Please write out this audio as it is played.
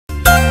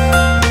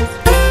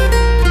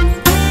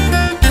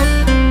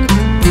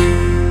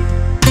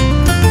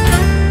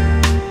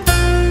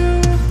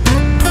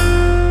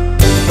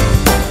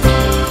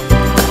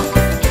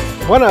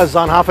Buenas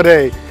on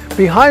Hafaday.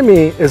 Behind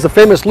me is the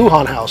famous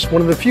Lujan House, one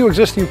of the few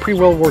existing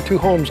pre-World War II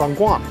homes on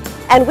Guam.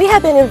 And we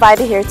have been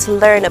invited here to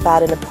learn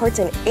about an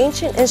important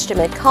ancient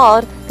instrument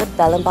called the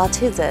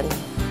Belembaotuyan.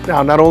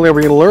 Now, not only are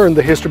we going to learn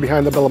the history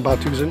behind the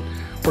Belembaotuyan,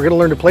 we're going to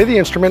learn to play the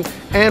instrument,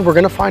 and we're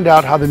going to find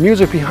out how the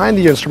music behind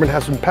the instrument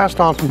has been passed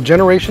on from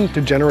generation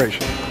to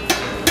generation.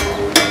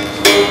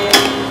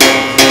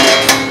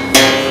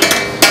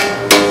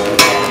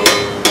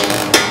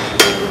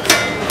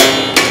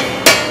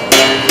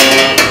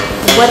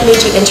 What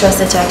made you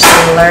interested to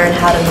actually learn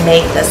how to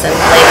make this and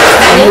play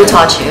this? And who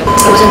taught you?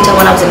 It wasn't until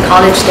when I was in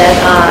college that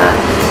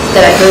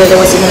I heard there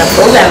was even a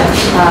program.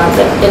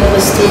 It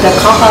was through the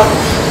College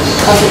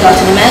of Arts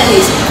and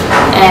Humanities.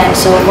 And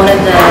so one of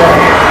the,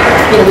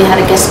 we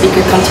had a guest speaker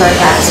come to our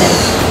class,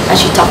 and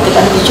she talked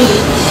about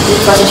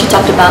she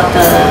talked about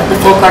the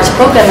folk arts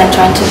program and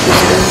trying to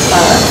preserve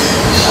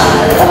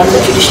a lot of the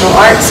traditional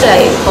arts.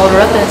 I called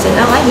her up and said,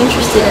 "No, I'm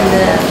interested in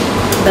the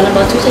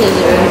Belembaotuyan. Is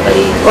there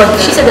anybody?" Or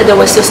she said that there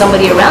was still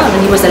somebody around, and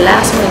he was the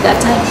last one at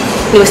that time.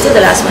 He was still the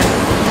last one.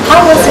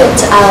 How was it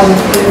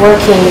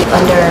working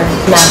under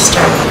Master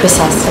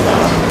Chrysostom?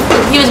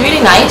 He was really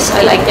nice.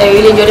 I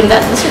really enjoyed him.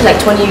 This was like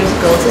 20 years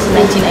ago. This is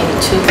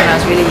 1992 when I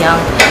was really young.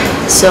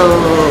 So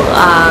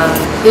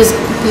he was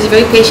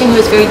very patient. He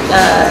was very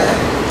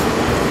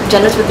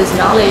generous with his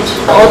knowledge.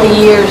 All the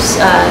years,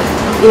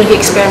 he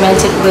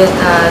experimented with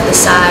the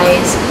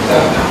size,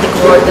 the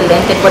gourd, the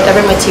length, and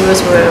whatever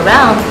materials were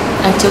around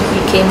until he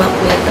came up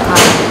with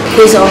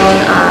his own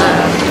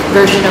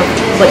version of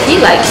what he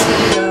likes.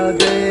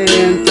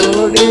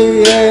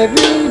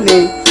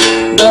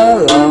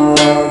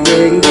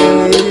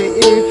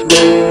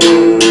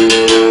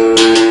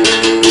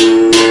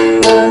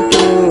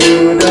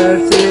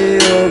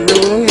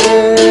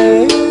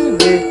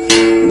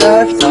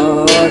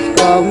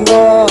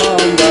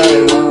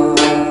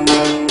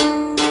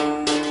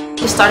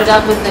 He started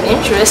out with an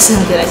interest,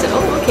 and then I said,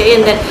 "Oh, okay."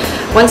 And then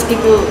once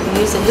people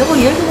said, "Oh,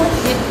 you're the one,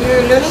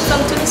 you're learning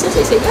from Tunisia,"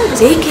 I said, "Yeah." They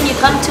said, "Hey, can you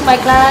come to my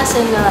class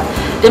and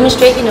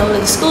demonstrate, in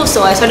the school?"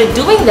 So I started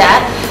doing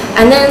that,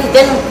 and then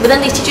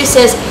the teacher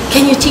says,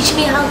 "Can you teach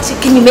me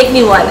can you make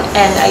me one?"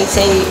 And I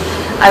say,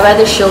 "I'd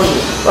rather show you,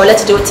 or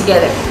let's do it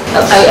together."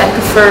 I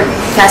prefer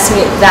passing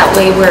it that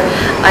way, where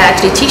I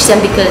actually teach them,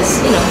 because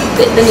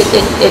then it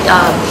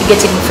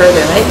gets even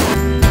further, right?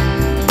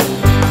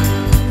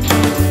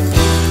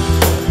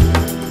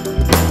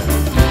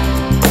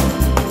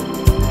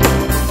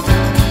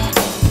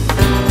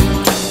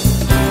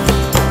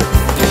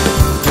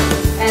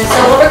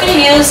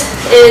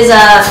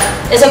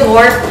 Is a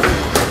gourd.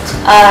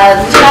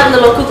 These are not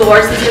the local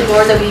gourds. These are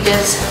gourds that we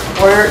just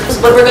ordered.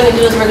 What we're gonna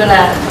do is we're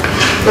gonna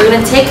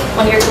take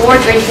one of your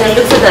gourds, right? You're gonna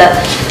look for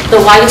the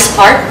widest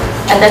part,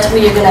 and that's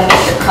where you're gonna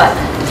make your cut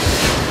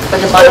for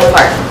the bottom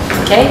part.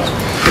 Okay.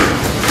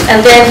 And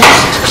then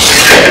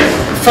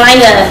find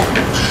a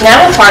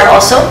narrow part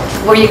also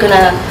where you're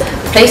gonna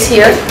place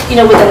here.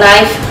 With a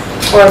knife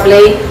or a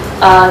blade,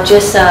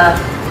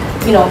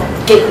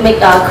 make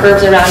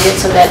curves around it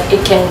so that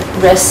it can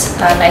rest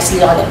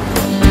nicely on it.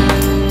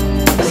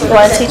 You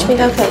want to teach me?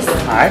 Okay.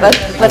 All right.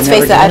 Let's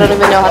face it, I don't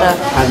even know how to.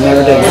 I've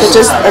never done it.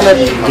 Just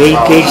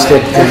gauge the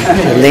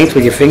length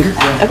with your finger.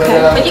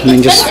 Okay. And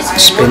then just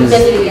spin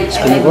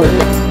the board.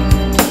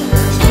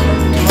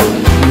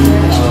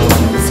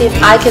 See, if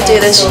I could do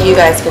this, you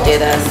guys could do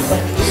this.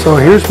 So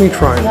here's me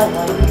trying.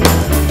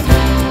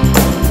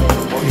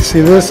 You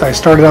see this? I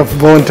started out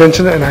with low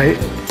intention, and I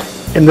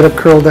ended up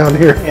curled down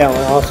here. Yeah,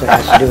 well, it also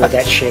has to do with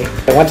that shape.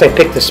 But once I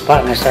pick the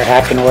spot and I start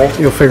hacking away,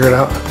 You'll figure it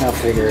out. I'll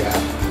figure it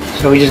out.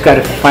 So we just got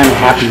to find a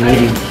happy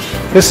medium.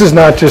 This is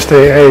not just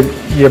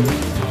you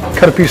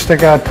cut a piece of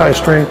stick out, tie a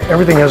string.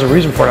 Everything has a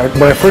reason for it.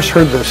 When I first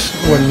heard this,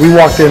 when we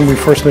walked in, we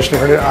first initially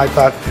heard it, I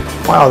thought,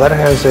 wow, that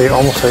has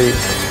almost a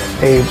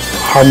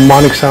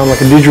harmonic sound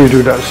like a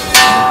didgeridoo does.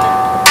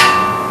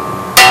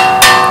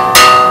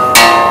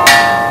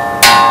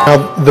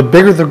 Now, the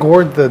bigger the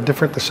gourd, the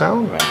different the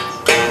sound. Right.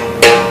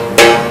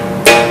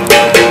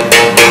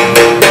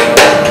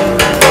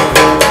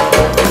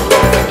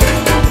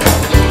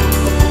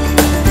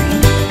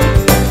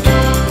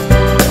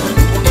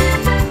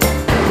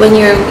 When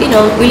you're,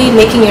 really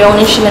making your own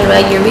instrument,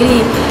 right? You're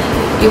really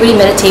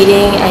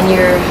meditating, and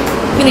you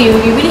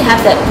really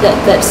have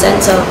that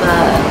sense of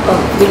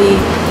really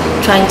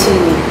trying to,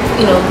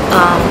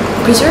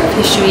 preserve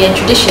history and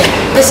tradition.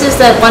 This is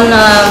that one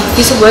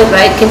piece of wood,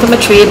 right? It came from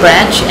a tree, a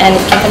branch, and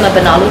it came from a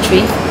banalo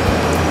tree.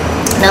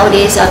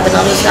 Nowadays,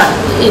 banalo is not,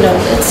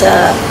 it's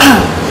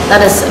not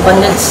as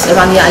abundant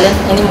around the island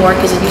anymore,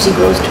 because it usually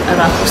grows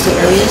around coastal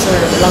areas or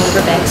along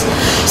river banks.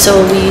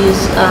 So we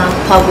use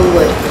pagu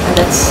wood, and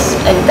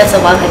that's a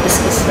wild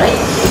hibiscus, right?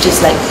 Which is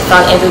like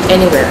found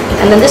anywhere.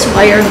 And then this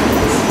wire,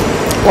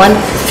 one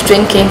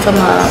string came from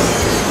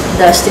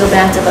the steel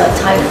bands of a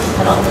tire.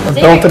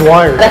 Belted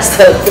wire. That's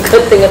the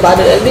good thing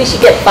about it. At least you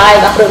get 5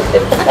 out of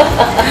it.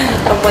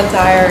 Of one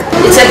tire.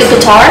 It's like a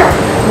guitar,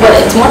 but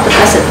it's more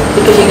percussive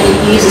because you're going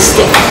to use a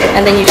stick,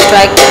 and then you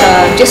strike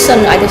just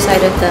on either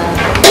side of the.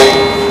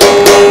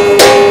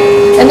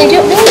 And they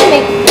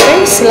make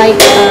very slight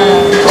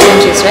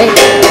changes, right?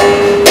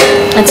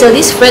 And so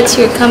these frets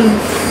here come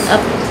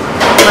up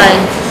by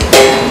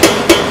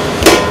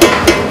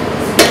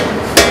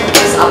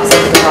Just opposite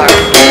the guitar.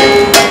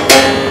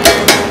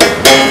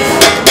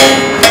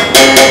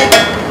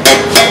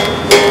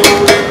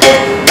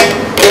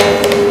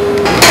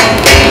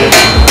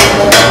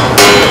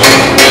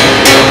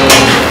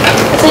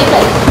 that's how you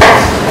play.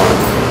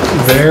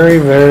 Very,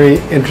 very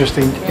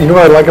interesting. You know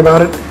what I like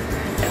about it?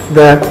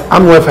 That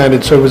I'm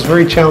left-handed, so it was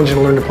very challenging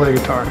to learn to play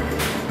guitar.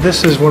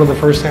 This is one of the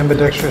first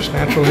ambidextrous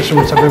natural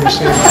instruments I've ever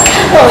seen.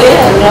 Oh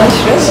yeah, no,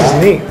 sure. This is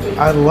neat.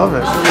 I love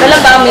it.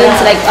 Belembao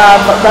means like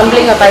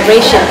rumbling or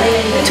vibration.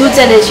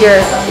 Tuzen is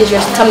your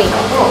tummy.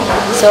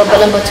 So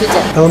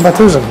Belembaotuyan.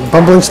 Belembaotuyan,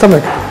 bumbling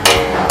stomach.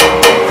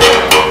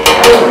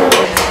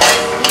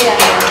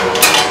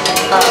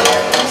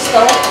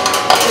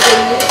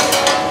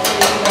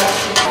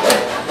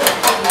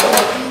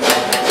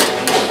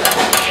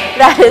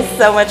 That is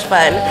so much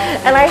fun.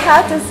 And I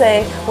have to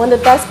say, one of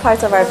the best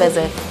parts of our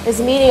visit is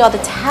meeting all the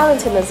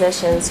talented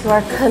musicians who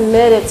are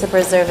committed to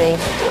preserving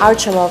our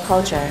Chamorro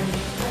culture.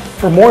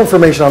 For more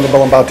information on the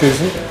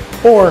Belembaotuyan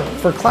or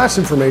for class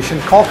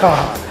information, call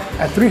Kaha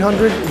at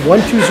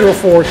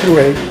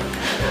 300-1204-8.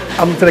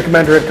 I'm Lieutenant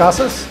Commander Ed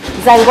Casas.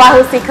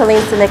 Zanguahusi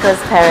Kalin to Nicholas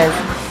Perez.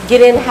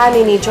 Gideon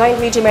Hamini, Joint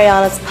Region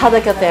Marianas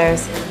Public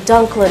Affairs.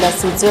 Dunkluna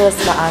Suzulas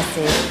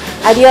Maasi.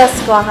 Adios,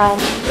 Guahan.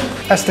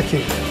 Hasta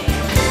aquí.